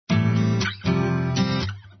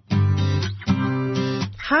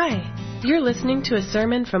Hi, you're listening to a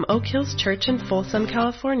sermon from Oak Hills Church in Folsom,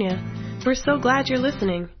 California. We're so glad you're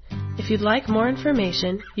listening. If you'd like more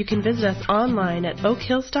information, you can visit us online at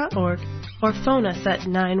oakhills.org or phone us at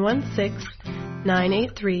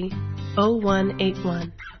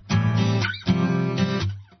 916-983-0181.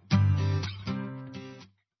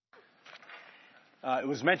 It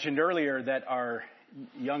was mentioned earlier that our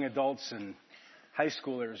young adults and high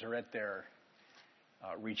schoolers are at their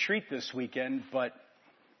retreat this weekend, but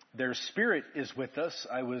their spirit is with us.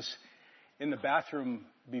 I was in the bathroom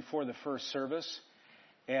before the first service,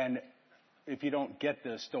 and if you don't get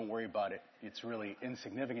this, don't worry about it. It's really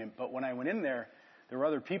insignificant. But when I went in there were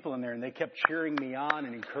other people in there, and they kept cheering me on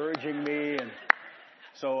and encouraging me. And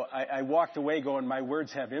so I walked away going, my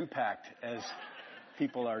words have impact as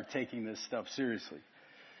people are taking this stuff seriously.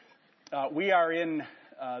 We are in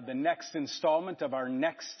the next installment of our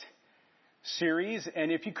next series.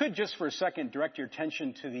 And if you could just for a second direct your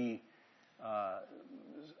attention to the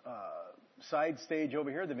side stage over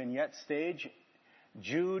here, the vignette stage.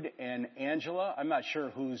 Jude and Angela. I'm not sure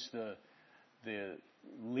who's the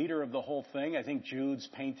leader of the whole thing. I think Jude's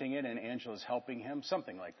painting it and Angela's helping him.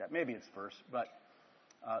 Something like that. Maybe it's first. But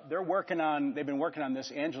they've been working on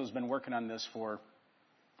this. Angela's been working on this for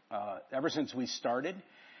ever since we started.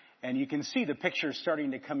 And you can see the picture starting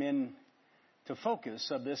to come in to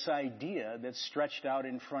focus of this idea that's stretched out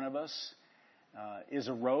in front of us. Is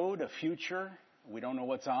a road, a future. We don't know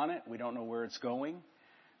what's on it. We don't know where it's going.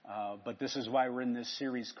 But this is why we're in this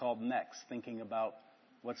series called Next, thinking about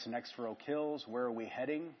what's next for Oak Hills, where are we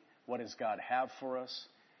heading, what does God have for us,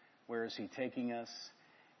 where is He taking us,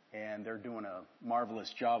 and they're doing a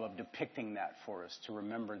marvelous job of depicting that for us to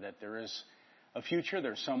remember that there is a future,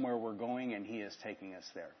 there's somewhere we're going, and He is taking us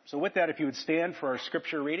there. So with that, if you would stand for our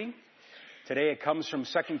scripture reading. Today it comes from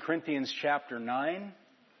 2 Corinthians chapter 9,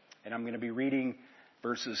 and I'm going to be reading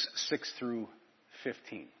verses 6 through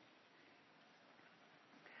 15.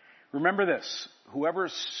 Remember this, whoever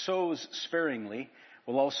sows sparingly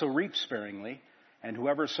will also reap sparingly, and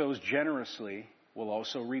whoever sows generously will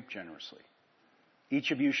also reap generously. Each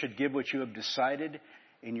of you should give what you have decided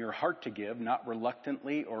in your heart to give, not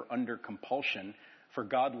reluctantly or under compulsion, for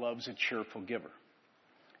God loves a cheerful giver.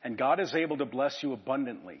 And God is able to bless you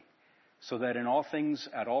abundantly, so that in all things,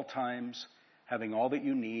 at all times, having all that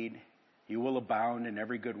you need, you will abound in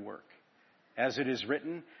every good work. As it is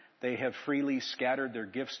written, they have freely scattered their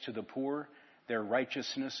gifts to the poor. Their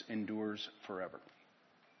righteousness endures forever.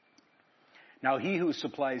 Now he who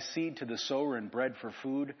supplies seed to the sower and bread for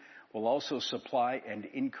food will also supply and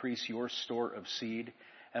increase your store of seed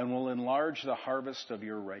and will enlarge the harvest of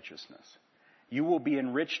your righteousness. You will be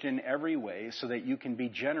enriched in every way so that you can be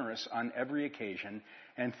generous on every occasion,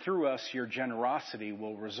 and through us your generosity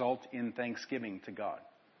will result in thanksgiving to God.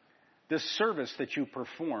 This service that you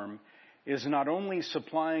perform is not only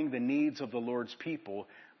supplying the needs of the Lord's people,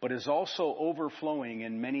 but is also overflowing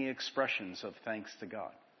in many expressions of thanks to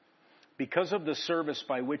God. Because of the service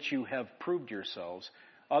by which you have proved yourselves,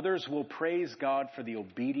 others will praise God for the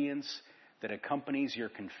obedience that accompanies your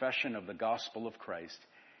confession of the gospel of Christ,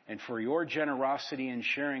 and for your generosity in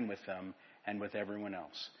sharing with them and with everyone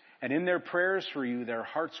else. And in their prayers for you, their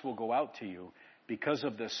hearts will go out to you because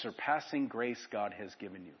of the surpassing grace God has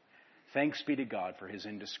given you. Thanks be to God for His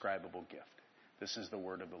indescribable gift. This is the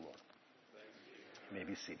word of the Lord. You may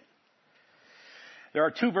be seated. There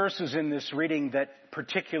are two verses in this reading that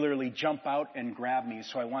particularly jump out and grab me,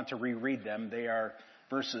 so I want to reread them. They are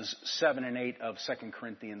verses 7 and 8 of 2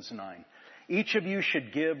 Corinthians 9. Each of you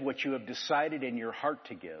should give what you have decided in your heart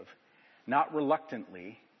to give, not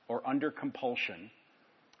reluctantly or under compulsion,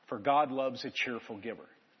 for God loves a cheerful giver.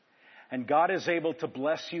 And God is able to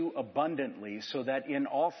bless you abundantly so that in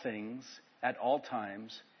all things, at all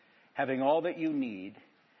times, having all that you need,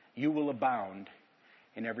 you will abound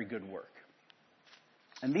in every good work.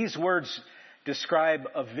 And these words describe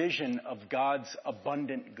a vision of God's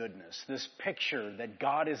abundant goodness, this picture that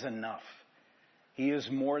God is enough. He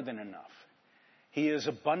is more than enough. He is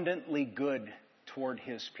abundantly good toward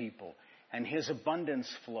His people, and His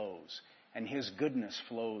abundance flows, and His goodness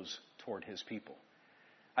flows toward His people.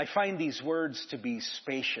 I find these words to be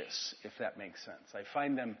spacious, if that makes sense. I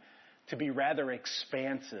find them to be rather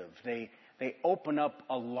expansive. They open up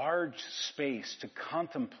a large space to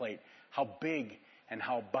contemplate how big and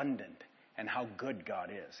how abundant and how good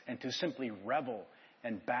God is, and to simply revel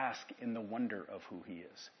and bask in the wonder of who He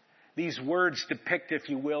is. These words depict, if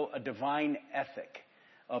you will, a divine ethic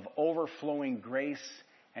of overflowing grace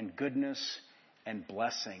and goodness and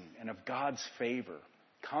blessing, and of God's favor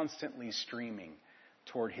constantly streaming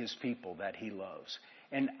toward His people that He loves.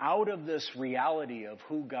 And out of this reality of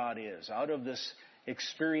who God is, out of this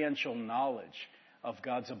experiential knowledge of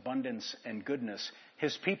God's abundance and goodness,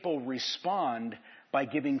 His people respond by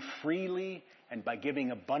giving freely and by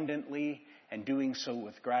giving abundantly and doing so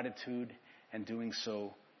with gratitude and doing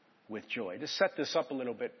so with joy. To set this up a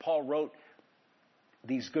little bit, Paul wrote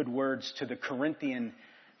these good words to the Corinthian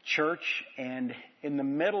church, and in the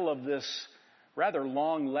middle of this rather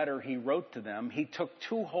long letter he wrote to them, he took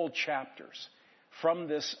 2 whole chapters from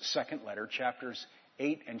this second letter, chapters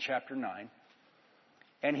 8 and chapter 9,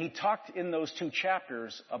 and he talked in those 2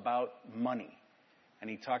 chapters about money, and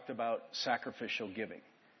he talked about sacrificial giving.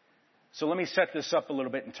 So let me set this up a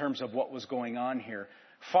little bit in terms of what was going on here.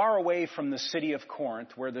 Far away from the city of Corinth,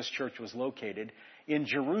 where this church was located, in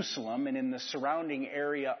Jerusalem and in the surrounding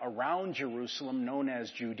area around Jerusalem known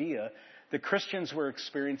as Judea, the Christians were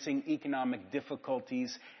experiencing economic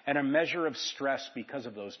difficulties and a measure of stress because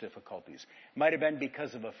of those difficulties. Might have been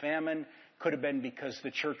because of a famine, could have been because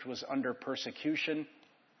the church was under persecution.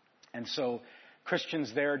 And so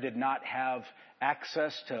Christians there did not have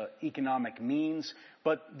access to economic means.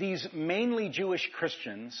 But these mainly Jewish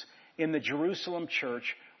Christians in the Jerusalem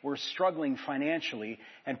church were struggling financially,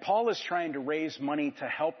 and Paul is trying to raise money to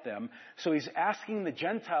help them. So he's asking the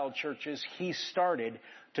Gentile churches he started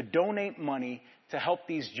to donate money to help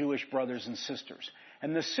these Jewish brothers and sisters.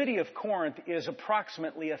 And the city of Corinth is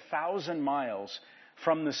approximately 1,000 miles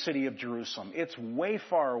from the city of Jerusalem. It's way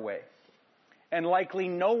far away. And likely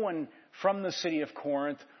no one from the city of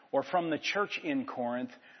Corinth or from the church in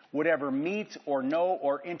Corinth would ever meet or know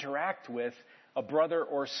or interact with a brother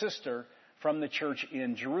or sister from the church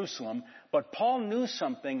in Jerusalem. But Paul knew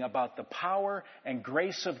something about the power and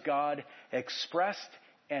grace of God expressed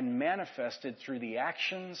and manifested through the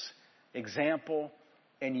actions, example,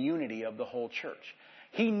 and unity of the whole church.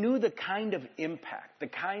 He knew the kind of impact, the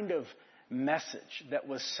kind of message that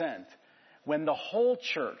was sent when the whole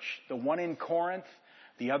church, the one in Corinth,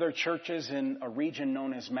 the other churches in a region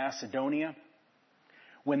known as Macedonia,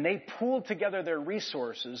 when they pooled together their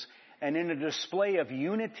resources and in a display of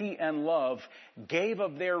unity and love gave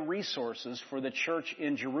of their resources for the church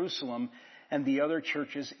in Jerusalem and the other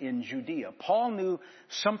churches in Judea. Paul knew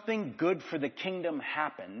something good for the kingdom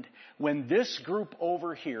happened when this group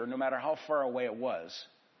over here, no matter how far away it was,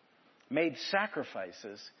 made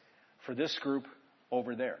sacrifices for this group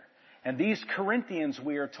over there. And these Corinthians,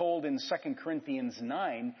 we are told in 2 Corinthians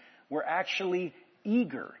 9, were actually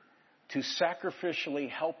eager to sacrificially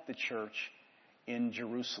help the church in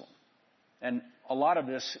Jerusalem. And a lot of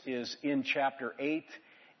this is in chapter 8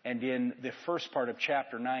 and in the first part of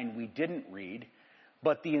chapter 9 we didn't read.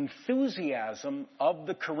 But the enthusiasm of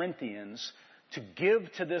the Corinthians to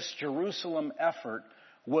give to this Jerusalem effort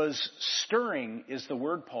was stirring, is the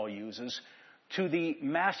word Paul uses, to the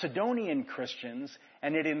Macedonian Christians,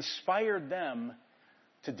 and it inspired them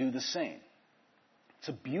to do the same. It's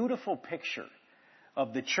a beautiful picture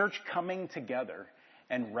of the church coming together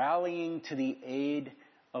and rallying to the aid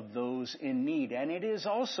of those in need. And it is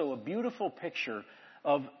also a beautiful picture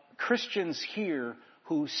of Christians here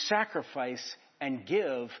who sacrifice and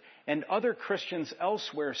give, and other Christians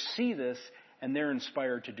elsewhere see this and they're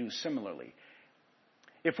inspired to do similarly.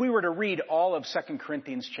 If we were to read all of 2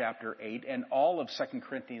 Corinthians chapter 8 and all of 2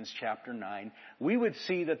 Corinthians chapter 9, we would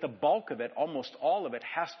see that the bulk of it, almost all of it,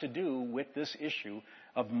 has to do with this issue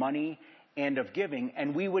of money and of giving.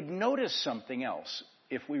 And we would notice something else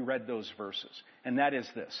if we read those verses, and that is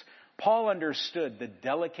this. Paul understood the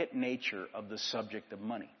delicate nature of the subject of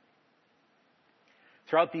money.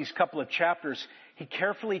 Throughout these couple of chapters, he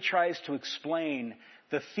carefully tries to explain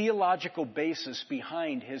the theological basis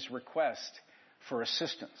behind his request for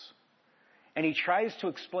assistance. And he tries to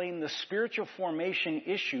explain the spiritual formation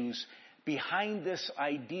issues behind this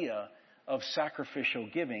idea of sacrificial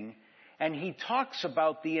giving. And he talks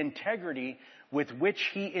about the integrity with which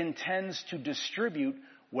he intends to distribute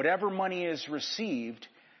whatever money is received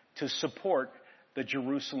to support the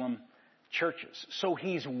Jerusalem churches. So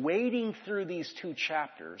he's wading through these 2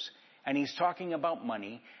 chapters, and he's talking about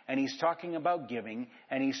money, and he's talking about giving,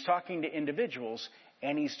 and he's talking to individuals,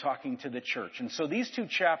 and he's talking to the church. And so these 2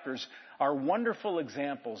 chapters are wonderful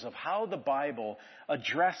examples of how the Bible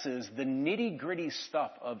addresses the nitty-gritty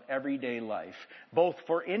stuff of everyday life, both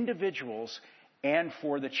for individuals and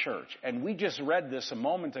for the church. And we just read this a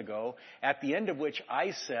moment ago, at the end of which I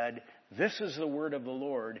said, "This is the word of the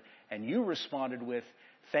Lord," and you responded with,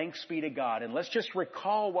 "Thanks be to God." And let's just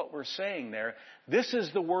recall what we're saying there. This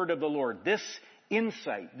is the word of the Lord. This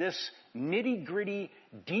insight, this nitty-gritty,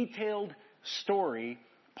 detailed story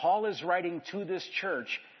Paul is writing to this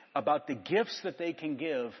church about the gifts that they can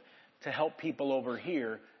give to help people over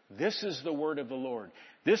here. This is the word of the Lord.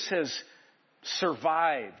 This has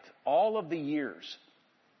survived all of the years.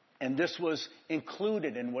 And this was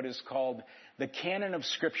included in what is called the canon of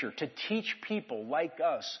Scripture, to teach people like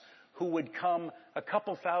us who would come a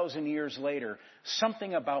couple thousand years later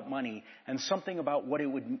something about money and something about what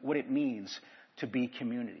it means to be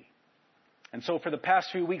community. And so for the past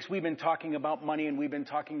few weeks, we've been talking about money and we've been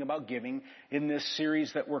talking about giving in this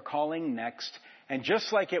series that we're calling Next. And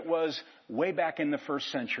just like it was way back in the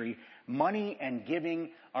first century, money and giving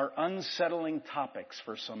are unsettling topics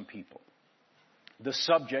for some people. The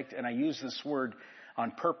subject, and I use this word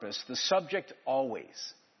on purpose, the subject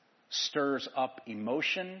always stirs up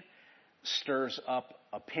emotion, stirs up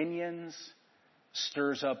opinions,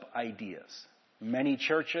 stirs up ideas. Many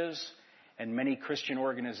churches and many Christian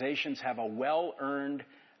organizations have a well-earned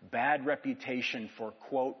bad reputation for,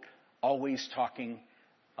 quote, always talking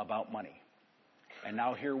about money. And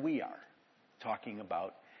now here we are talking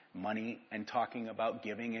about money and talking about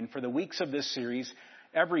giving. And for the weeks of this series,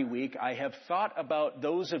 every week I have thought about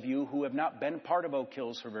those of you who have not been part of Oak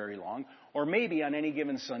Hills for very long, or maybe on any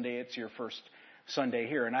given Sunday it's your first Sunday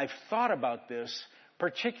here. And I've thought about this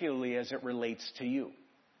particularly as it relates to you.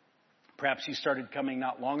 Perhaps you started coming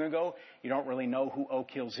not long ago. You don't really know who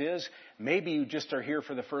Oak Hills is. Maybe you just are here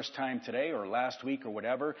for the first time today or last week or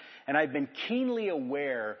whatever. And I've been keenly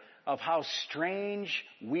aware of how strange,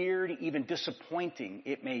 weird, even disappointing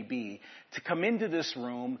it may be to come into this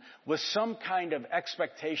room with some kind of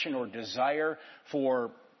expectation or desire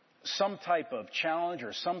for some type of challenge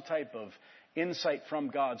or some type of insight from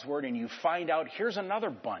God's Word, and you find out here's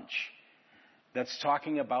another bunch that's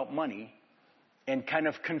talking about money and kind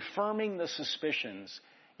of confirming the suspicions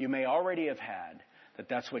you may already have had that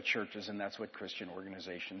that's what churches and that's what Christian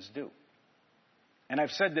organizations do. And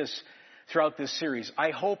I've said this throughout this series.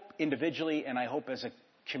 I hope individually and I hope as a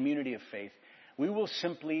community of faith, we will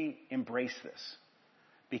simply embrace this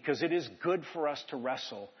because it is good for us to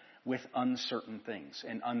wrestle with uncertain things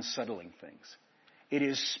and unsettling things. It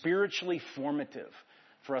is spiritually formative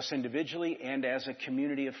for us individually and as a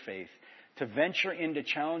community of faith to venture into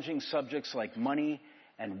challenging subjects like money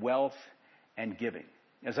and wealth and giving.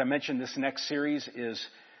 As I mentioned, this next series is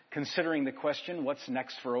considering the question, what's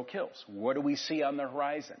next for Oak Hills? What do we see on the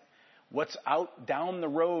horizon? What's out down the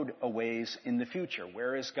road a ways in the future?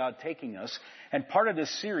 Where is God taking us? And part of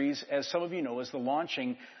this series, as some of you know, is the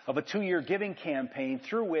launching of a 2-year giving campaign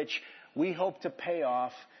through which we hope to pay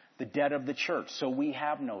off the debt of the church so we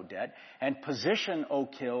have no debt and position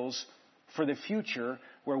Oak Hills for the future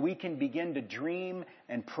where we can begin to dream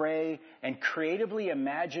and pray and creatively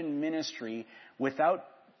imagine ministry without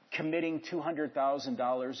committing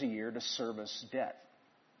 $200,000 a year to service debt.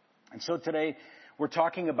 And so today we're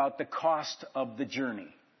talking about the cost of the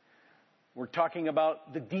journey. We're talking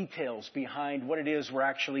about the details behind what it is we're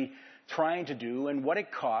actually trying to do and what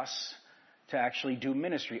it costs to actually do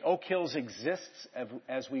ministry. Oak Hills exists,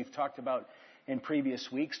 as we've talked about in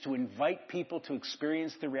previous weeks, to invite people to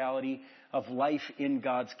experience the reality of life in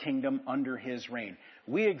God's kingdom under His reign.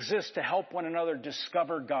 We exist to help one another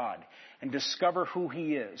discover God and discover who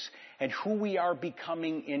He is and who we are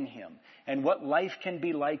becoming in Him and what life can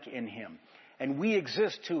be like in Him. And we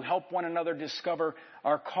exist to help one another discover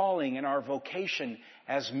our calling and our vocation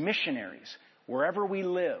as missionaries, wherever we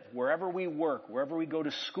live, wherever we work, wherever we go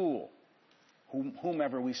to school,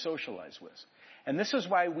 whomever we socialize with. And this is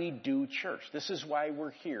why we do church. This is why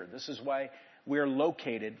we're here. This is why we're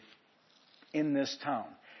located in this town.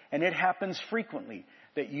 And it happens frequently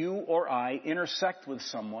that you or I intersect with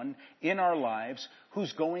someone in our lives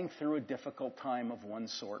who's going through a difficult time of one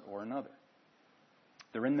sort or another.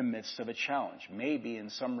 They're in the midst of a challenge. Maybe in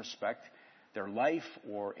some respect, their life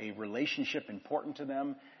or a relationship important to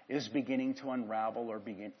them is beginning to unravel or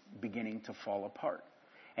beginning to fall apart.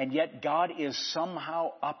 And yet God is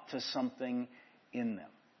somehow up to something in them.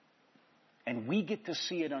 And we get to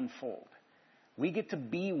see it unfold. We get to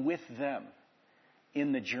be with them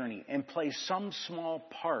in the journey and play some small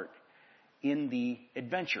part in the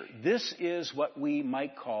adventure. This is what we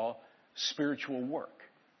might call spiritual work.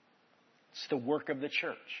 It's the work of the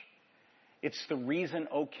church. It's the reason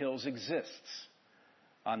Oak Hills exists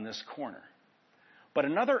on this corner. But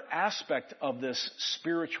another aspect of this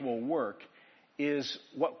spiritual work is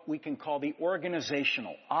what we can call the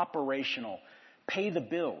organizational, operational, pay the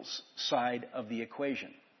bills side of the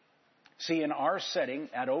equation. See, in our setting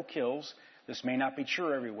at Oak Hills, this may not be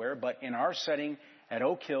true everywhere, but in our setting at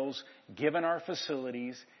Oak Hills, given our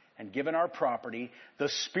facilities and given our property, the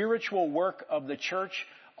spiritual work of the church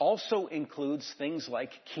also includes things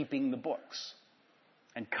like keeping the books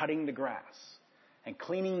and cutting the grass and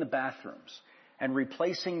cleaning the bathrooms and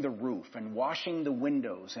replacing the roof and washing the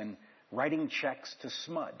windows and writing checks to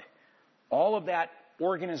SMUD. All of that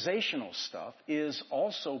organizational stuff is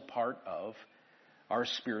also part of our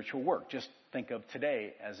spiritual work. Just think of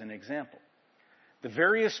today as an example. The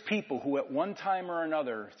various people who at one time or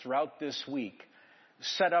another throughout this week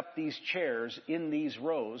set up these chairs in these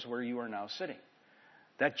rows where you are now sitting.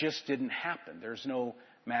 That just didn't happen. There's no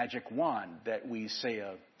magic wand that we say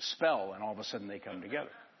a spell and all of a sudden they come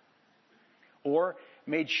together. Or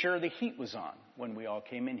made sure the heat was on when we all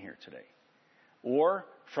came in here today. Or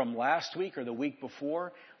from last week or the week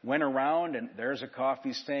before, went around and there's a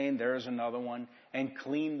coffee stain, there's another one, and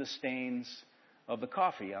cleaned the stains of the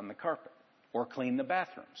coffee on the carpet. Or cleaned the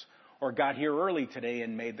bathrooms. Or got here early today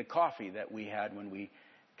and made the coffee that we had when we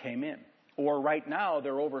came in. Or right now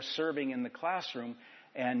they're over serving in the classroom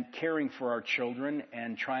and caring for our children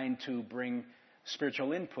and trying to bring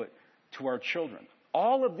spiritual input to our children.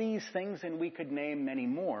 All of these things, and we could name many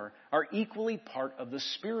more, are equally part of the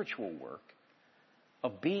spiritual work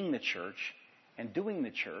of being the church and doing the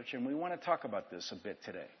church, and we want to talk about this a bit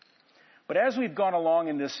today. But as we've gone along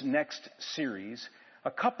in this next series,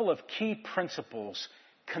 a couple of key principles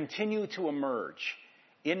continue to emerge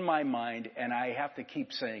in my mind, and I have to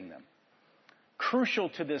keep saying them. Crucial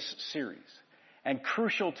to this series and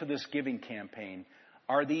crucial to this giving campaign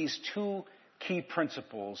are these two key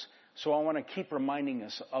principles, so I want to keep reminding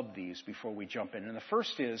us of these before we jump in. And the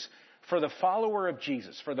first is, for the follower of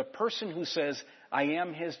Jesus, for the person who says, I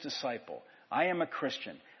am his disciple, I am a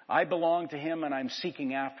Christian, I belong to him and I'm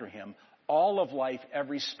seeking after him, all of life,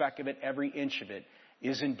 every speck of it, every inch of it,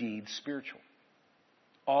 is indeed spiritual.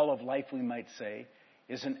 All of life, we might say,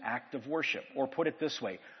 is an act of worship. Or put it this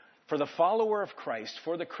way, for the follower of Christ,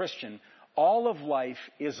 for the Christian, all of life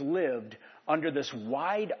is lived under this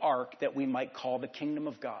wide arc that we might call the kingdom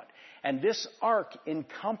of God. And this arc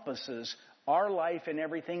encompasses our life and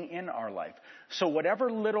everything in our life. So whatever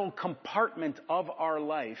little compartment of our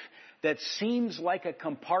life that seems like a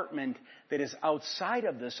compartment that is outside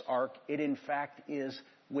of this arc, it in fact is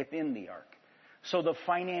within the arc. So the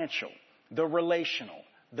financial, the relational,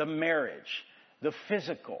 the marriage, the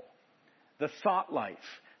physical, the thought life,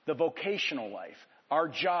 the vocational life, our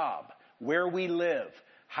job, where we live,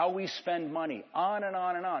 how we spend money, on and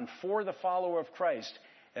on and on. For the follower of Christ,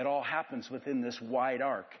 it all happens within this wide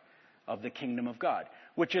arc of the kingdom of God,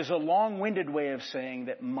 which is a long-winded way of saying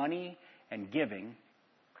that money and giving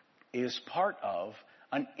is part of,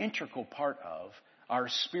 an integral part of, our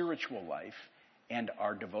spiritual life and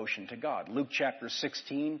our devotion to God. Luke chapter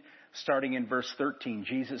 16, starting in verse 13,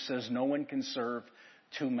 Jesus says, no one can serve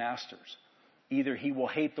two masters. Either he will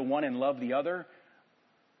hate the one and love the other,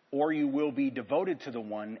 or you will be devoted to the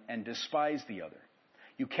one and despise the other.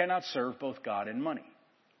 You cannot serve both God and money.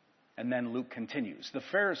 And then Luke continues. The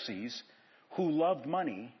Pharisees, who loved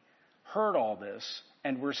money, heard all this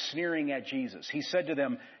and were sneering at Jesus. He said to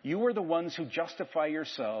them, you are the ones who justify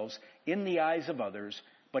yourselves in the eyes of others,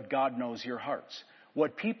 but God knows your hearts.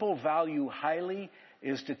 What people value highly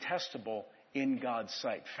is detestable in God's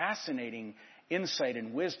sight. Fascinating insight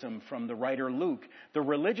and wisdom from the writer Luke. The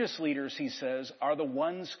religious leaders, he says, are the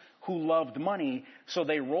ones who loved money, so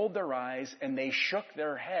they rolled their eyes and they shook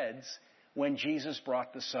their heads when Jesus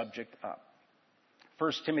brought the subject up.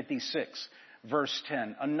 1 Timothy 6, verse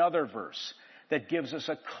 10, another verse that gives us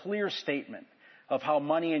a clear statement of how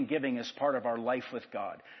money and giving is part of our life with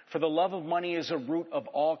God. For the love of money is a root of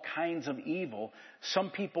all kinds of evil.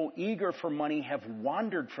 Some people eager for money have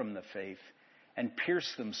wandered from the faith and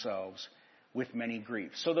pierced themselves with many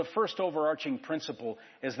griefs. So the first overarching principle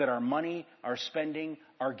is that our money, our spending,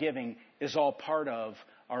 our giving is all part of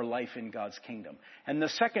our life in God's kingdom. And the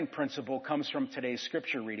second principle comes from today's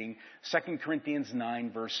scripture reading, 2 Corinthians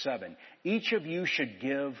 9, verse 7. Each of you should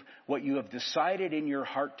give what you have decided in your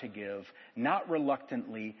heart to give, not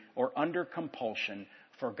reluctantly or under compulsion,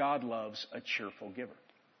 for God loves a cheerful giver.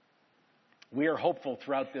 We are hopeful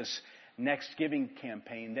throughout this next giving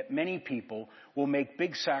campaign that many people will make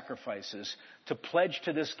big sacrifices to pledge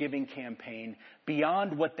to this giving campaign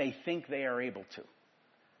beyond what they think they are able to,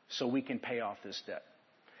 so we can pay off this debt.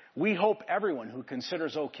 We hope everyone who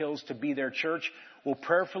considers Oak Hills to be their church will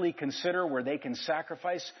prayerfully consider where they can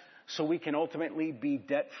sacrifice so we can ultimately be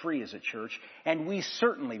debt-free as a church. And we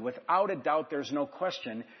certainly, without a doubt, there's no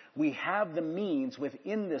question, we have the means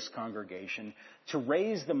within this congregation to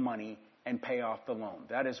raise the money and pay off the loan.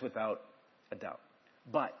 That is without a doubt.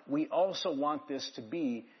 But we also want this to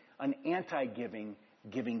be an anti-giving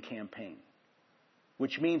campaign,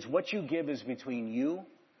 which means what you give is between you,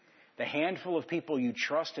 the handful of people you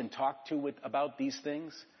trust and talk to about these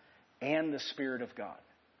things, and the Spirit of God.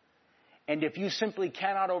 And if you simply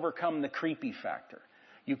cannot overcome the creepy factor,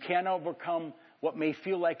 you can't overcome what may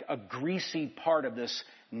feel like a greasy part of this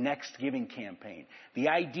next giving campaign. The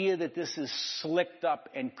idea that this is slicked up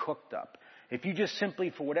and cooked up. If you just simply,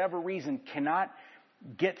 for whatever reason, cannot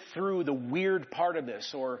get through the weird part of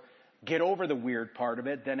this or get over the weird part of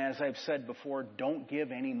it, then as I've said before, don't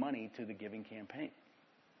give any money to the giving campaign.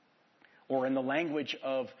 Or in the language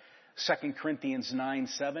of 2 Corinthians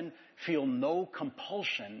 9:7, feel no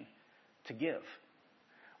compulsion to give.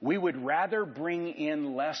 We would rather bring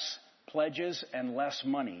in less pledges and less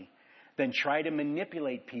money than try to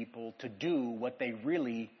manipulate people to do what they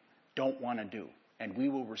really don't want to do. And we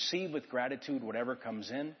will receive with gratitude whatever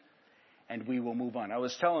comes in, and we will move on. I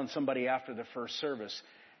was telling somebody after the first service,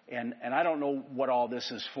 and I don't know what all this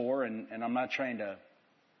is for, and I'm not trying to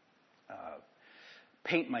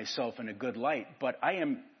paint myself in a good light, but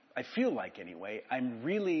I feel like anyway, I'm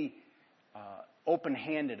really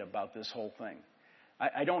open-handed about this whole thing.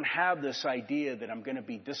 I don't have this idea that I'm going to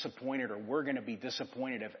be disappointed or we're going to be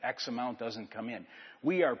disappointed if X amount doesn't come in.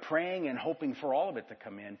 We are praying and hoping for all of it to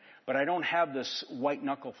come in, but I don't have this white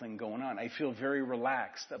knuckle thing going on. I feel very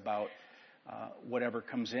relaxed about whatever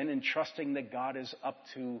comes in and trusting that God is up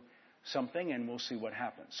to something, and we'll see what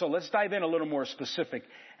happens. So let's dive in a little more specific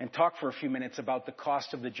and talk for a few minutes about the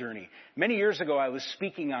cost of the journey. Many years ago, I was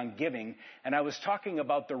speaking on giving, and I was talking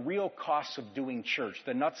about the real costs of doing church,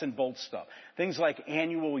 the nuts and bolts stuff. Things like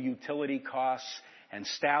annual utility costs and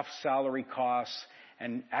staff salary costs.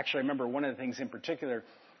 And actually, I remember one of the things in particular,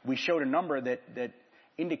 we showed a number that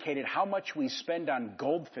indicated how much we spend on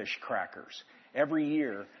goldfish crackers every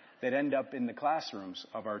year that end up in the classrooms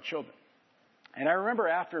of our children. And I remember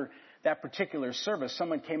after that particular service,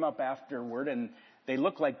 someone came up afterward and they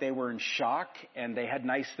looked like they were in shock, and they had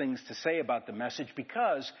nice things to say about the message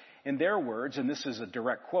because, in their words, and this is a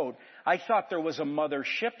direct quote, I thought there was a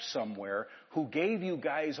mothership somewhere who gave you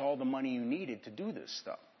guys all the money you needed to do this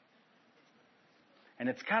stuff. And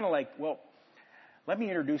it's kind of like, well, let me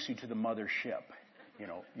introduce you to the mothership. You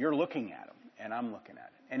know, you're looking at them, and I'm looking at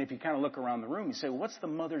it. And if you kind of look around the room, you say, well, what's the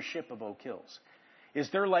mothership of Oak Hills? Is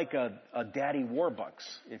there like a daddy Warbucks,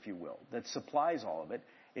 if you will, that supplies all of it?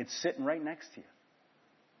 It's sitting right next to you.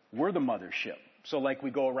 We're the mothership. So like we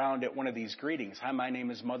go around at one of these greetings. Hi, my name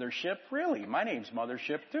is Mothership. Really? My name's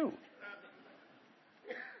Mothership too.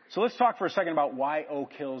 So let's talk for a second about why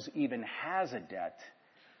Oak Hills even has a debt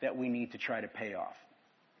that we need to try to pay off.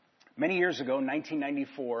 Many years ago,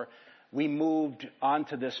 1994, we moved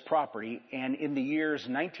onto this property, and in the years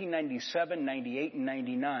 1997, 98, and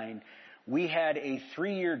 99, we had a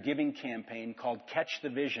 3-year giving campaign called Catch the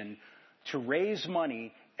Vision to raise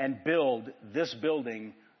money and build this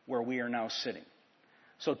building where we are now sitting.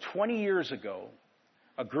 So 20 years ago,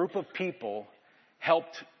 a group of people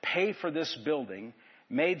helped pay for this building,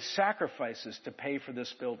 made sacrifices to pay for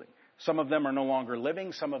this building. Some of them are no longer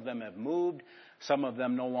living, some of them have moved, some of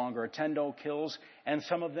them no longer attend Oak Hills, and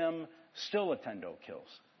some of them still attend Oak Hills.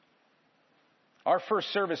 Our first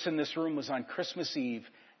service in this room was on Christmas Eve,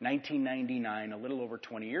 1999, a little over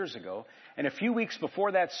 20 years ago. And a few weeks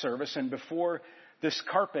before that service and before this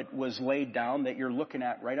carpet was laid down that you're looking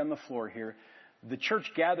at right on the floor here, the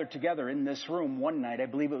church gathered together in this room one night. I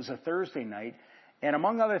believe it was a Thursday night. And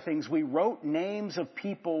among other things, we wrote names of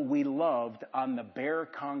people we loved on the bare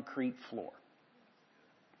concrete floor.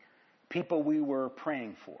 People we were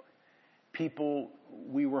praying for. People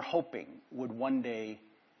we were hoping would one day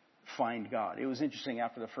find God. It was interesting,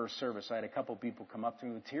 after the first service, I had a couple people come up to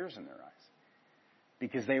me with tears in their eyes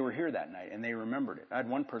because they were here that night and they remembered it. I had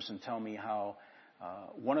one person tell me how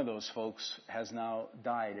one of those folks has now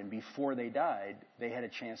died, and before they died, they had a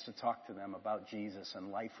chance to talk to them about Jesus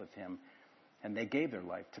and life with him, and they gave their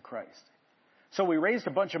life to Christ. So we raised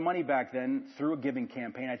a bunch of money back then through a giving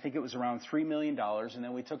campaign. I think it was around $3 million, and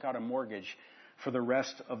then we took out a mortgage for the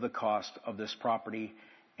rest of the cost of this property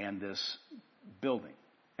and this building.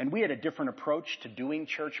 And we had a different approach to doing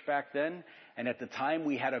church back then. And at the time,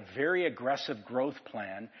 we had a very aggressive growth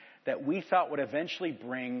plan that we thought would eventually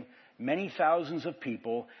bring many thousands of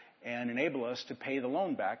people and enable us to pay the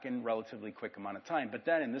loan back in a relatively quick amount of time. But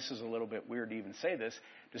then, and this is a little bit weird to even say this,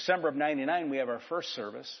 December of 99, we have our first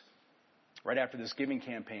service right after this giving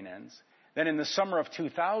campaign ends. Then in the summer of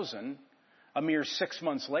 2000, a mere 6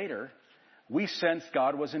 months later, we sensed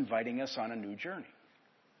God was inviting us on a new journey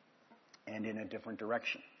and in a different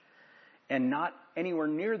direction. And not anywhere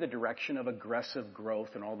near the direction of aggressive growth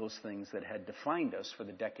and all those things that had defined us for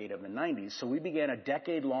the decade of the 90s. So we began a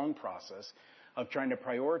decade-long process of trying to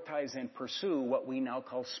prioritize and pursue what we now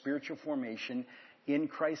call spiritual formation in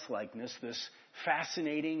Christ-likeness, this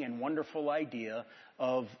fascinating and wonderful idea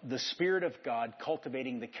of the Spirit of God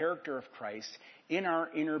cultivating the character of Christ in our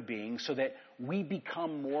inner being so that we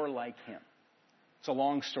become more like Him. It's a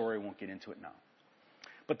long story. Won't get into it now.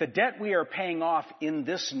 But the debt we are paying off in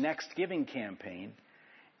this next giving campaign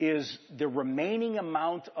is the remaining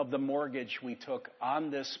amount of the mortgage we took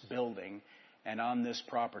on this building and on this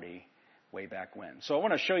property way back when. So I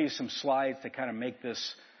want to show you some slides to kind of make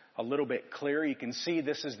this a little bit clear. You can see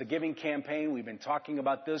this is the giving campaign. We've been talking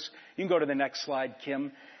about this. You can go to the next slide,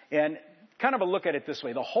 Kim. And kind of a look at it this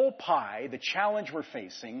way. The whole pie, the challenge we're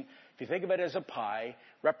facing, if you think of it as a pie,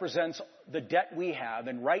 represents the debt we have.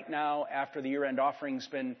 And right now, after the year-end offering's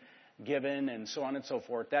been given and so on and so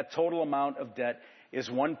forth, that total amount of debt is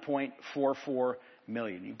 $1.44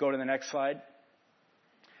 million. You go to the next slide.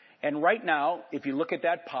 And right now, if you look at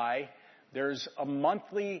that pie, there's a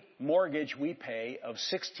monthly mortgage we pay of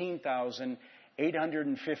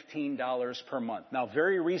 $16,815 per month. Now,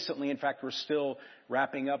 very recently, in fact, we're still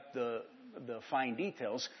wrapping up the fine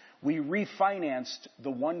details. We refinanced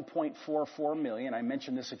the $1.44 million. I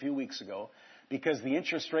mentioned this a few weeks ago because the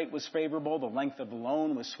interest rate was favorable. The length of the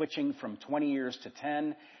loan was switching from 20 years to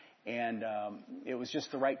 10. And it was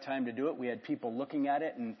just the right time to do it. We had people looking at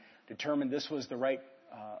it and determined this was the right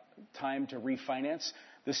time to refinance.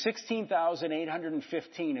 The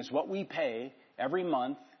 $16,815 is what we pay every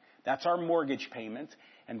month. That's our mortgage payment.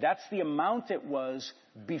 And that's the amount it was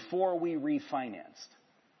before we refinanced.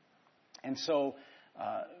 And so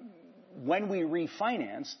when we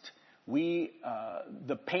refinanced,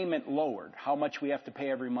 the payment lowered. How much we have to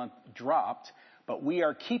pay every month dropped. But we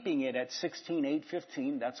are keeping it at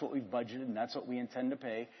 $16,815. That's what we've budgeted, and that's what we intend to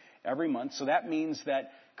pay every month. So that means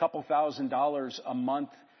that a couple $1,000s a month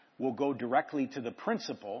will go directly to the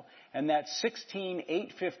principal. And that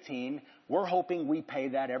 $16,815, we're hoping we pay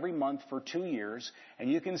that every month for 2 years.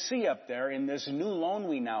 And you can see up there in this new loan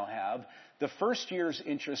we now have, the first year's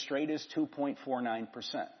interest rate is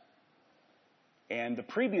 2.49%. And the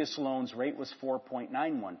previous loan's rate was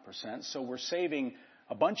 4.91%. So we're saving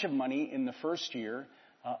a bunch of money in the first year,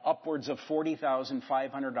 upwards of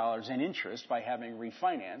 $40,500 in interest by having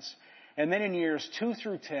refinanced. And then in years 2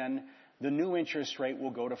 through 10, the new interest rate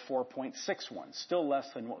will go to 4.61. Still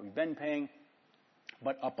less than what we've been paying,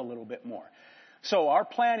 but up a little bit more. So our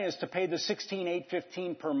plan is to pay the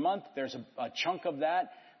 $16,815 per month. There's a chunk of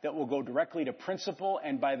that will go directly to principal.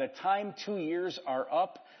 And by the time 2 years are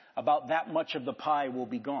up, about that much of the pie will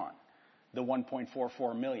be gone, the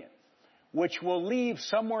 $1.44 million. Which will leave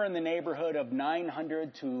somewhere in the neighborhood of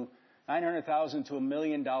 $900,000 to $1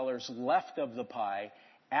 million left of the pie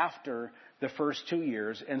after the first 2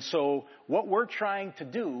 years. And so what we're trying to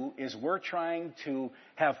do is we're trying to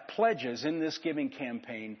have pledges in this giving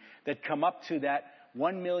campaign that come up to that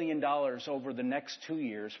 $1 million over the next 2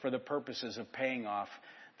 years for the purposes of paying off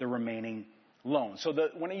the remaining loan. So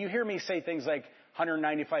when you hear me say things like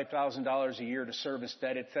 $195,000 a year to service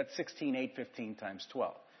debt, it's that $16,815 times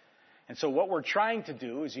 12. And so what we're trying to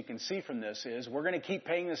do, as you can see from this, is we're going to keep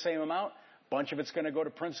paying the same amount. A bunch of it's going to go to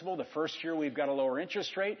principal. The first year we've got a lower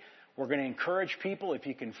interest rate. We're going to encourage people, if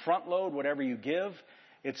you can front load whatever you give,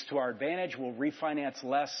 it's to our advantage. We'll refinance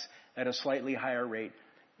less at a slightly higher rate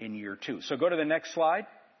in year 2. So go to the next slide.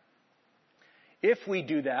 If we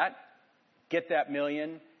do that, get that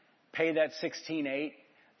million, pay that $16,800,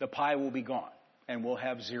 the pie will be gone and we'll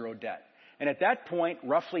have zero debt. And at that point,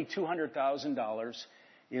 roughly $200,000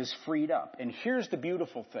 is freed up. And here's the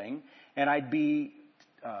beautiful thing, and I'd be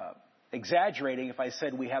exaggerating if I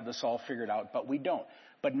said we have this all figured out, but we don't.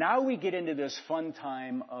 But now we get into this fun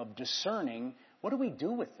time of discerning, what do we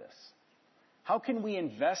do with this? How can we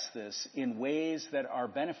invest this in ways that are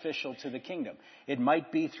beneficial to the kingdom? It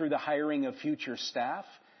might be through the hiring of future staff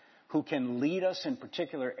who can lead us in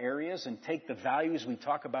particular areas and take the values we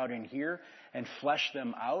talk about in here and flesh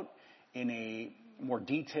them out in a more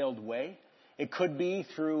detailed way. It could be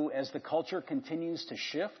through, as the culture continues to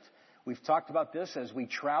shift, we've talked about this, as we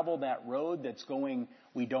travel that road that's going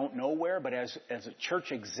we don't know where, but as a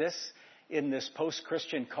church exists in this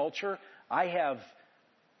post-Christian culture, I have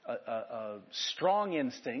a strong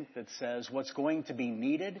instinct that says what's going to be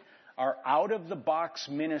needed are out-of-the-box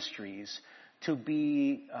ministries to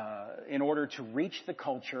be, in order to reach the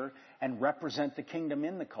culture and represent the kingdom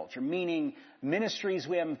in the culture, meaning ministries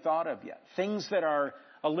we haven't thought of yet, things that are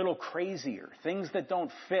a little crazier, things that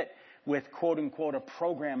don't fit with quote-unquote a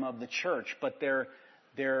program of the church, but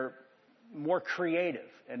they're more creative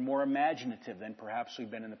and more imaginative than perhaps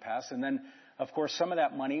we've been in the past. And then, of course, some of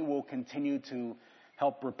that money will continue to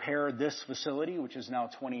help repair this facility, which is now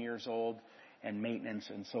 20 years old, and maintenance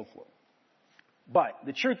and so forth. But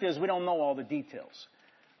the truth is we don't know all the details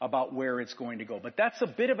about where it's going to go. But that's a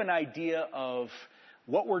bit of an idea of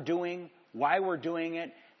what we're doing, why we're doing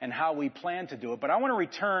it, and how we plan to do it. But I want to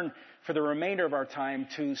return for the remainder of our time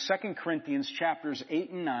to 2 Corinthians chapters 8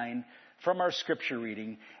 and 9 from our scripture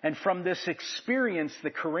reading, and from this experience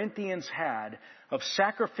the Corinthians had of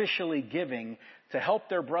sacrificially giving to help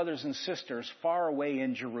their brothers and sisters far away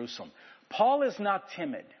in Jerusalem. Paul is not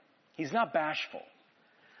timid. He's not bashful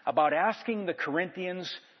about asking the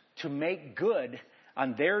Corinthians to make good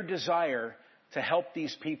on their desire to help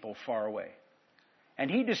these people far away. And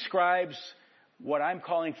he describes what I'm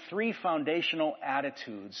calling 3 foundational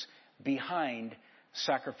attitudes behind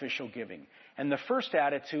sacrificial giving. And the first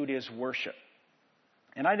attitude is worship.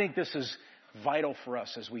 And I think this is vital for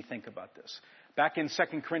us as we think about this. Back in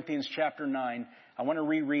 2 Corinthians chapter 9, I want to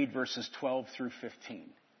reread verses 12 through 15.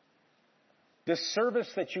 This service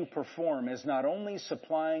that you perform is not only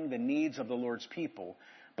supplying the needs of the Lord's people,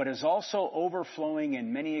 but is also overflowing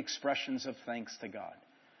in many expressions of thanks to God.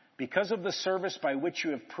 Because of the service by which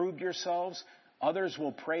you have proved yourselves, others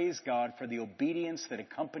will praise God for the obedience that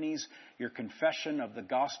accompanies your confession of the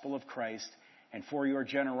gospel of Christ and for your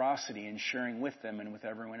generosity in sharing with them and with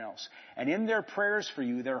everyone else. And in their prayers for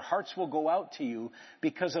you, their hearts will go out to you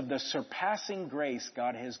because of the surpassing grace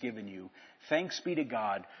God has given you. Thanks be to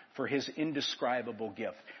God for his indescribable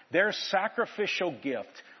gift. Their sacrificial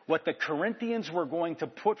gift, what the Corinthians were going to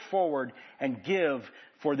put forward and give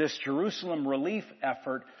for this Jerusalem relief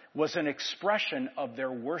effort, was an expression of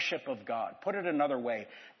their worship of God. Put it another way,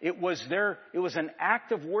 it was an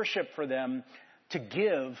act of worship for them to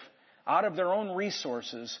give out of their own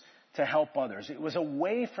resources to help others. It was a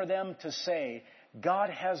way for them to say, God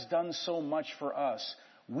has done so much for us,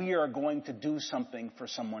 we are going to do something for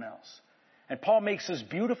someone else. And Paul makes this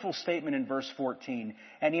beautiful statement in verse 14,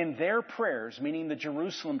 and in their prayers, meaning the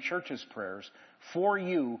Jerusalem church's prayers, for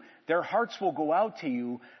you, their hearts will go out to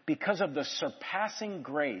you because of the surpassing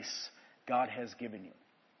grace God has given you.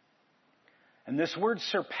 And this word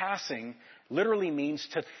surpassing literally means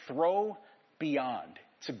to throw beyond.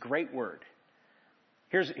 It's a great word.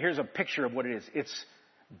 Here's a picture of what it is. It's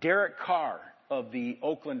Derek Carr of the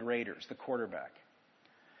Oakland Raiders, the quarterback.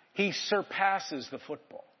 He surpasses the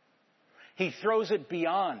football. He throws it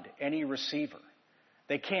beyond any receiver.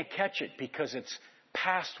 They can't catch it because it's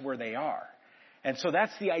past where they are. And so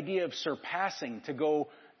that's the idea of surpassing, to go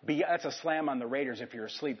that's a slam on the Raiders if you're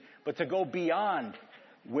asleep, but to go beyond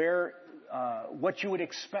where what you would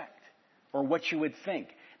expect or what you would think.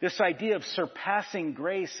 This idea of surpassing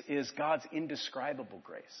grace is God's indescribable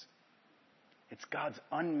grace. It's God's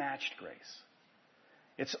unmatched grace.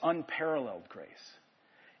 It's unparalleled grace.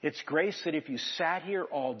 It's grace that if you sat here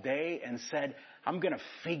all day and said, I'm going to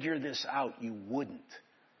figure this out, you wouldn't,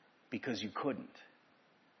 because you couldn't.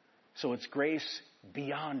 So it's grace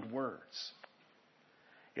beyond words.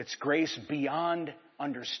 It's grace beyond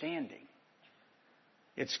understanding.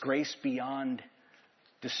 It's grace beyond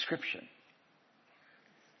description.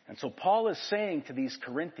 And so Paul is saying to these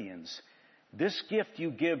Corinthians, this gift you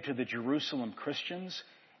give to the Jerusalem Christians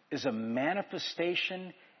is a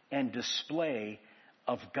manifestation and display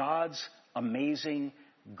of God's amazing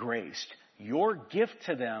grace. Your gift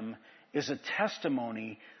to them is a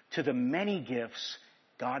testimony to the many gifts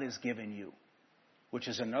God has given you, which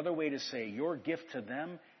is another way to say your gift to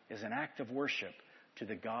them is an act of worship to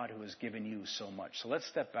the God who has given you so much. So let's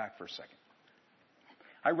step back for a second.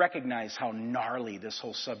 I recognize how gnarly this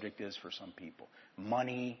whole subject is for some people.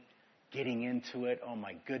 Money, getting into it, oh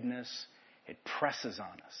my goodness, it presses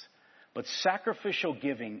on us. But sacrificial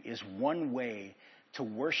giving is one way to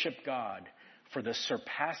worship God for the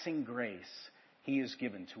surpassing grace he has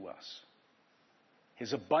given to us.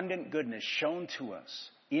 His abundant goodness shown to us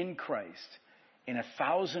in Christ in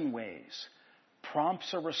 1,000 ways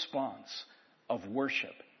prompts a response of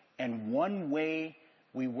worship. And one way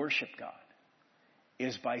we worship God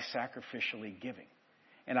is by sacrificially giving.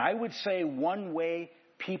 And I would say one way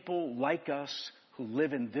people like us who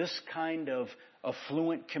live in this kind of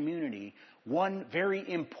affluent community, one very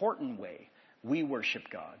important way we worship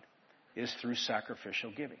God is through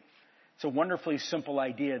sacrificial giving. It's a wonderfully simple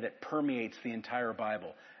idea that permeates the entire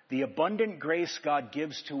Bible. The abundant grace God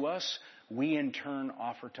gives to us, we in turn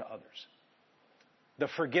offer to others. The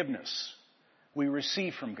forgiveness we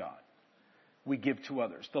receive from God, we give to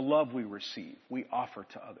others. The love we receive, we offer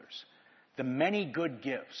to others. The many good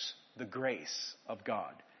gifts, the grace of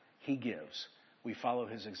God he gives, we follow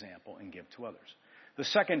his example and give to others. The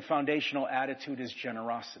second foundational attitude is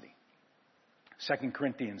generosity. 2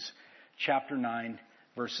 Corinthians chapter 9,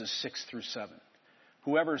 verses 6 through 7.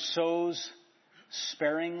 Whoever sows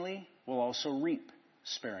sparingly will also reap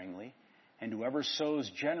sparingly, and whoever sows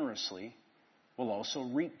generously will also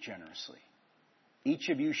reap generously. Each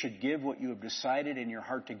of you should give what you have decided in your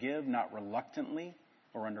heart to give, not reluctantly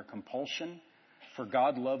or under compulsion, for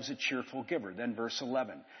God loves a cheerful giver. Then verse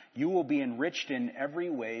 11, you will be enriched in every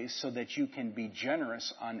way so that you can be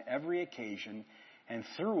generous on every occasion, and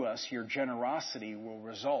through us your generosity will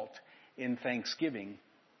result in thanksgiving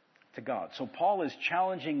to God. So Paul is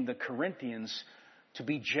challenging the Corinthians to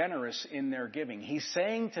be generous in their giving. He's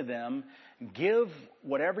saying to them, give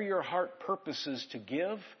whatever your heart purposes to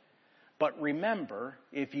give, but remember,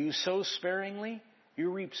 if you sow sparingly,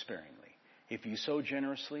 you reap sparingly. If you sow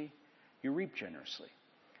generously, you reap generously.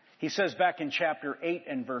 He says back in chapter 8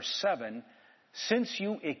 and verse 7, since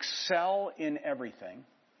you excel in everything,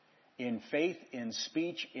 in faith, in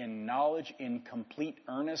speech, in knowledge, in complete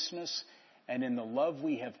earnestness, and in the love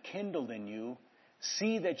we have kindled in you,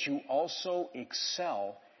 see that you also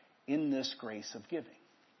excel in this grace of giving.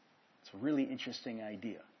 It's a really interesting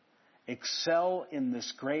idea. Excel in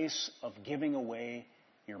this grace of giving away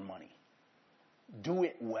your money. Do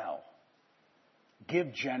it well.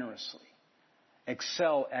 Give generously.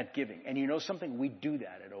 Excel at giving. And you know something? We do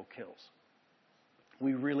that at Oak Hills.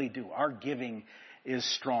 We really do. Our giving is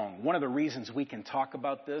strong. One of the reasons we can talk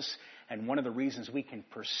about this and one of the reasons we can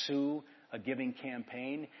pursue a giving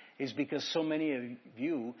campaign is because so many of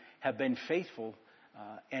you have been faithful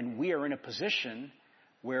and we are in a position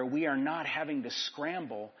where we are not having to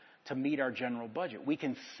scramble to meet our general budget. We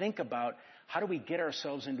can think about how do we get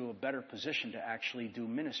ourselves into a better position to actually do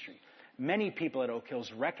ministry. Many people at Oak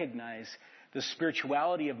Hills recognize the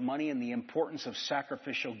spirituality of money and the importance of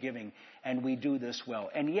sacrificial giving, and we do this well.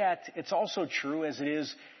 And yet, it's also true, as it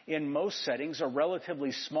is in most settings, a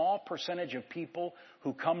relatively small percentage of people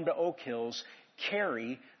who come to Oak Hills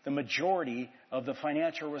carry the majority of the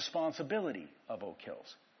financial responsibility of Oak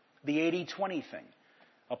Hills. The 80-20 thing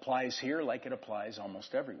applies here like it applies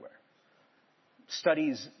almost everywhere.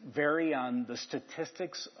 Studies vary on the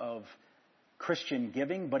statistics of Christian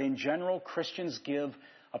giving, but in general, Christians give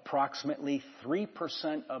approximately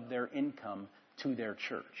 3% of their income to their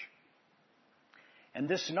church. And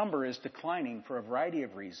this number is declining for a variety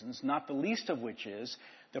of reasons, not the least of which is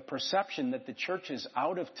the perception that the church is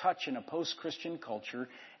out of touch in a post-Christian culture,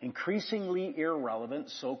 increasingly irrelevant,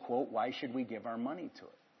 so, quote, why should we give our money to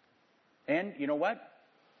it? And you know what?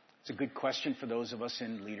 It's a good question for those of us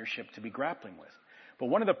in leadership to be grappling with. But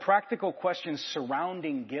one of the practical questions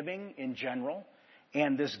surrounding giving in general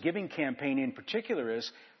and this giving campaign in particular is,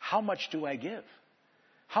 how much do I give?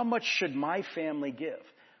 How much should my family give?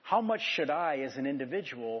 How much should I, as an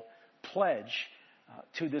individual, pledge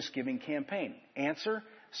to this giving campaign? Answer,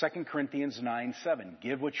 2 Corinthians 9:7.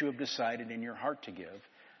 Give what you have decided in your heart to give,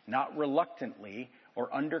 not reluctantly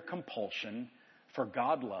or under compulsion, for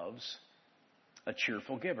God loves a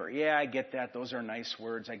cheerful giver. Yeah, I get that. Those are nice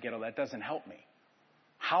words. I get all that. Doesn't help me.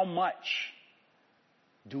 How much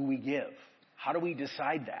do we give? How do we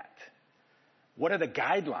decide that? What are the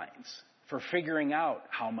guidelines for figuring out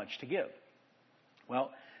how much to give?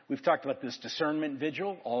 Well, we've talked about this discernment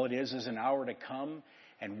vigil. All it is an hour to come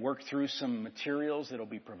and work through some materials that will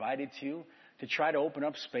be provided to you to try to open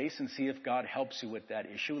up space and see if God helps you with that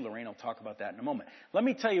issue. Lorraine will talk about that in a moment. Let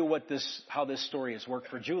me tell you how this story has worked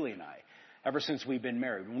for Julie and I ever since we've been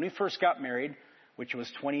married. When we first got married, which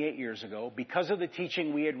was 28 years ago, because of the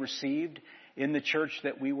teaching we had received in the church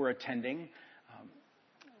that we were attending,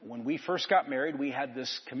 when we first got married, we had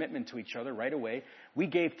this commitment to each other right away. We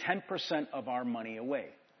gave 10% of our money away.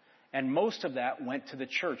 And most of that went to the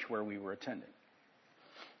church where we were attending.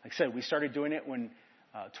 Like I said, we started doing it when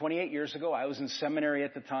 28 years ago. I was in seminary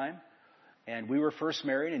at the time. And we were first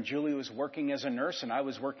married. And Julie was working as a nurse. And I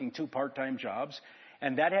was working 2 part-time jobs.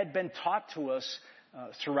 And that had been taught to us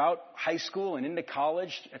throughout high school and into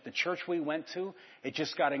college at the church we went to. It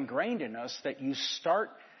just got ingrained in us that you start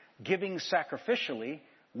giving sacrificially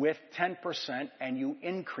with 10% and you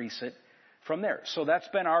increase it from there. So that's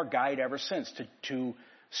been our guide ever since, to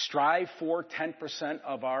strive for 10%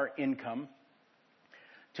 of our income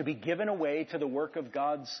to be given away to the work of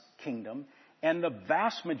God's kingdom, and the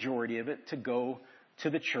vast majority of it to go to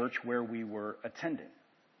the church where we were attending.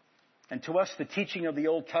 And to us, the teaching of the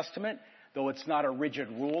Old Testament, though it's not a rigid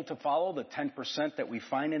rule to follow, the 10% that we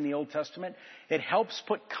find in the Old Testament, it helps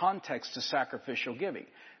put context to sacrificial giving.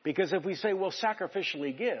 Because if we say, well,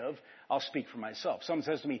 sacrificially give, I'll speak for myself. Someone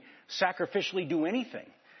says to me, sacrificially do anything.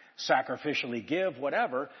 Sacrificially give,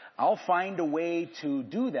 whatever. I'll find a way to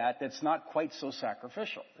do that that's not quite so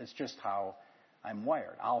sacrificial. It's just how I'm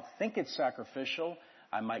wired. I'll think it's sacrificial.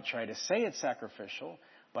 I might try to say it's sacrificial.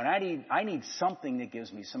 But I need something that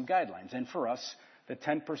gives me some guidelines. And for us, the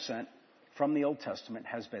 10% from the Old Testament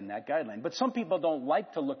has been that guideline. But some people don't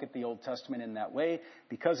like to look at the Old Testament in that way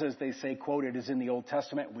because, as they say, quote, it is in the Old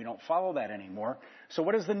Testament. We don't follow that anymore. So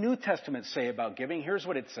what does the New Testament say about giving? Here's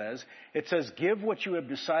what it says. It says, give what you have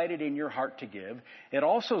decided in your heart to give. It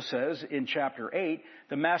also says in chapter 8,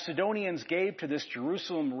 the Macedonians gave to this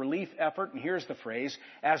Jerusalem relief effort, and here's the phrase,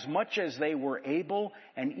 as much as they were able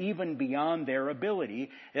and even beyond their ability.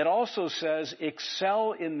 It also says,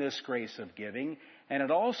 excel in this grace of giving. And it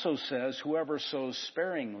also says, whoever sows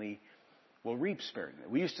sparingly will reap sparingly.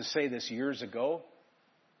 We used to say this years ago,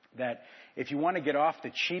 that if you want to get off the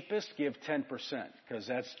cheapest, give 10%, because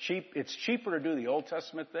that's cheap. It's cheaper to do the Old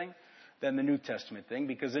Testament thing than the New Testament thing,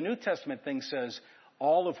 because the New Testament thing says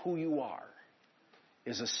all of who you are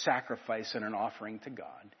is a sacrifice and an offering to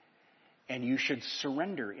God, and you should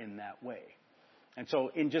surrender in that way. And so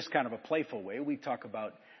in just kind of a playful way, we talk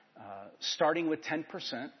about starting with 10%.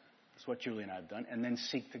 That's what Julie and I have done, and then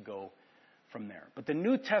seek to go from there. But the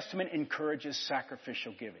New Testament encourages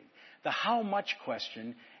sacrificial giving. The how much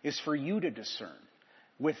question is for you to discern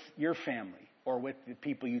with your family or with the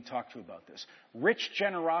people you talk to about this. Rich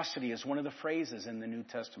generosity is one of the phrases in the New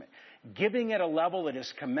Testament. Giving at a level that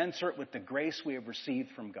is commensurate with the grace we have received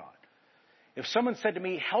from God. If someone said to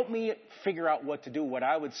me, help me figure out what to do, what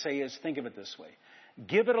I would say is, think of it this way.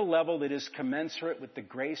 Give at a level that is commensurate with the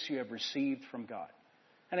grace you have received from God.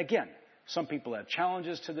 And again, some people have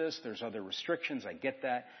challenges to this. There's other restrictions. I get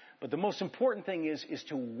that. But the most important thing is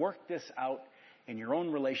to work this out in your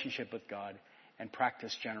own relationship with God and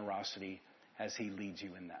practice generosity as He leads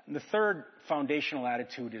you in that. And the third foundational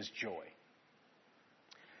attitude is joy.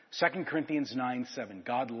 2 Corinthians 9:7,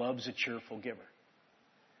 God loves a cheerful giver.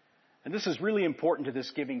 And this is really important to this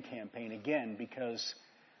giving campaign, again, because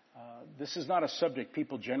this is not a subject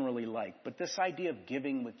people generally like, but this idea of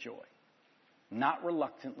giving with joy. Not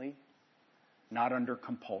reluctantly, not under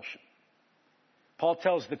compulsion. Paul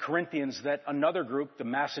tells the Corinthians that another group, the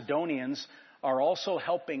Macedonians, are also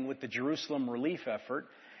helping with the Jerusalem relief effort.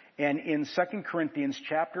 And in 2 Corinthians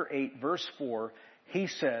chapter 8, verse 4, he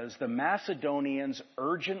says, the Macedonians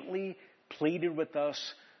urgently pleaded with us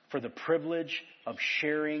for the privilege of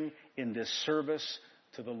sharing in this service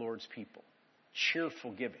to the Lord's people.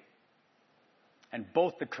 Cheerful giving. And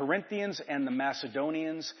both the Corinthians and the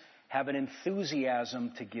Macedonians have an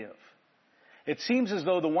enthusiasm to give. It seems as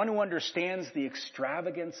though the one who understands the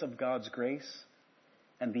extravagance of God's grace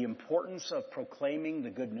and the importance of proclaiming the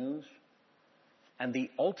good news and the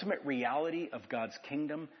ultimate reality of God's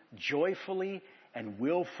kingdom joyfully and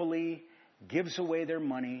willfully gives away their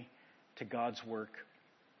money to God's work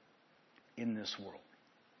in this world.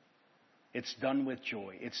 It's done with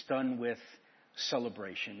joy. It's done with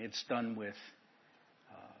celebration. It's done with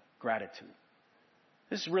gratitude.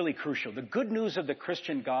 This is really crucial. The good news of the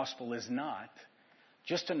Christian gospel is not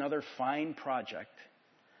just another fine project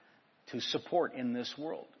to support in this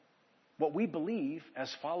world. What we believe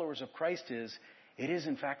as followers of Christ is, it is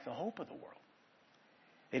in fact the hope of the world.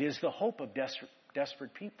 It is the hope of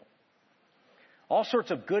desperate people. All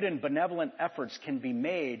sorts of good and benevolent efforts can be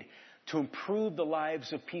made to improve the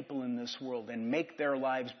lives of people in this world and make their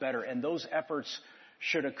lives better. And those efforts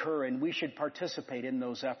should occur, and we should participate in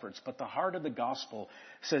those efforts. But the heart of the gospel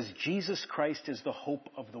says Jesus Christ is the hope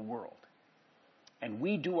of the world. And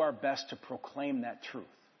we do our best to proclaim that truth.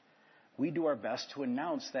 We do our best to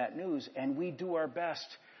announce that news, and we do our best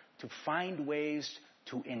to find ways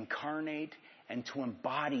to incarnate and to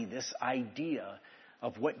embody this idea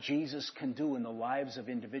of what Jesus can do in the lives of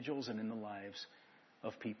individuals and in the lives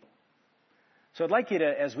of people. So I'd like you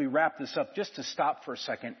to, as we wrap this up, just to stop for a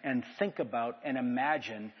second and think about and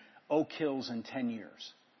imagine Oak Hills in 10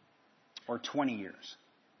 years, or 20 years,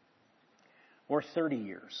 or 30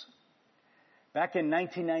 years. Back in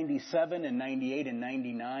 1997 and 98 and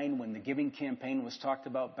 99, when the giving campaign was talked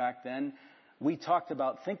about back then, we talked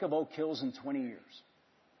about, think of Oak Hills in 20 years.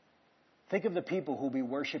 Think of the people who will be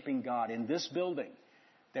worshiping God in this building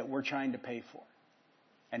that we're trying to pay for.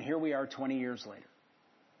 And here we are 20 years later.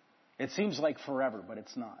 It seems like forever, but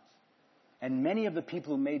it's not. And many of the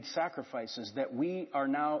people who made sacrifices that we are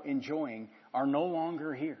now enjoying are no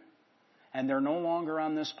longer here. And they're no longer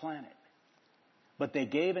on this planet. But they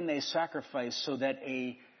gave and they sacrificed so that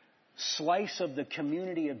a slice of the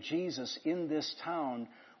community of Jesus in this town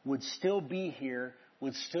would still be here,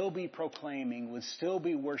 would still be proclaiming, would still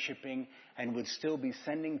be worshiping, and would still be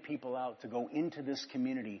sending people out to go into this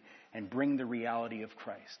community and bring the reality of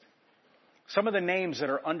Christ. Some of the names that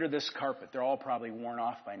are under this carpet, they're all probably worn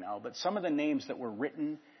off by now, but some of the names that were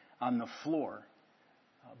written on the floor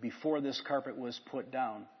before this carpet was put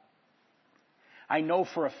down, I know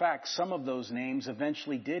for a fact some of those names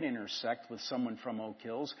eventually did intersect with someone from Oak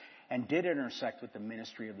Hills, and did intersect with the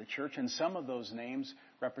ministry of the church. And some of those names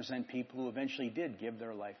represent people who eventually did give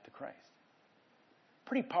their life to Christ.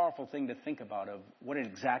 Pretty powerful thing to think about of what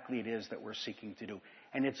exactly it is that we're seeking to do.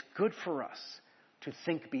 And it's good for us to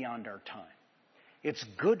think beyond our time. It's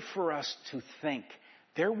good for us to think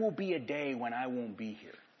there will be a day when I won't be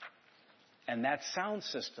here. And that sound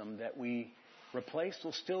system that we replaced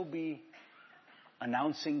will still be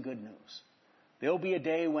announcing good news. There'll be a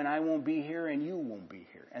day when I won't be here and you won't be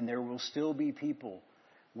here. And there will still be people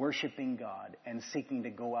worshiping God and seeking to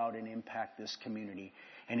go out and impact this community.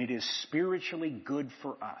 And it is spiritually good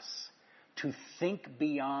for us to think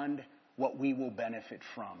beyond what we will benefit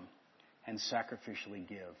from and sacrificially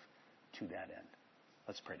give to that end.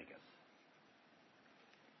 Let's pray together.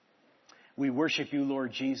 We worship you,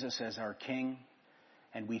 Lord Jesus, as our King,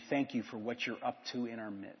 and we thank you for what you're up to in our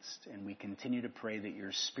midst. And we continue to pray that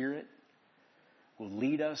your Spirit will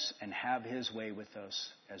lead us and have his way with us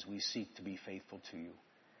as we seek to be faithful to you.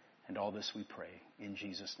 And all this we pray in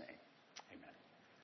Jesus' name.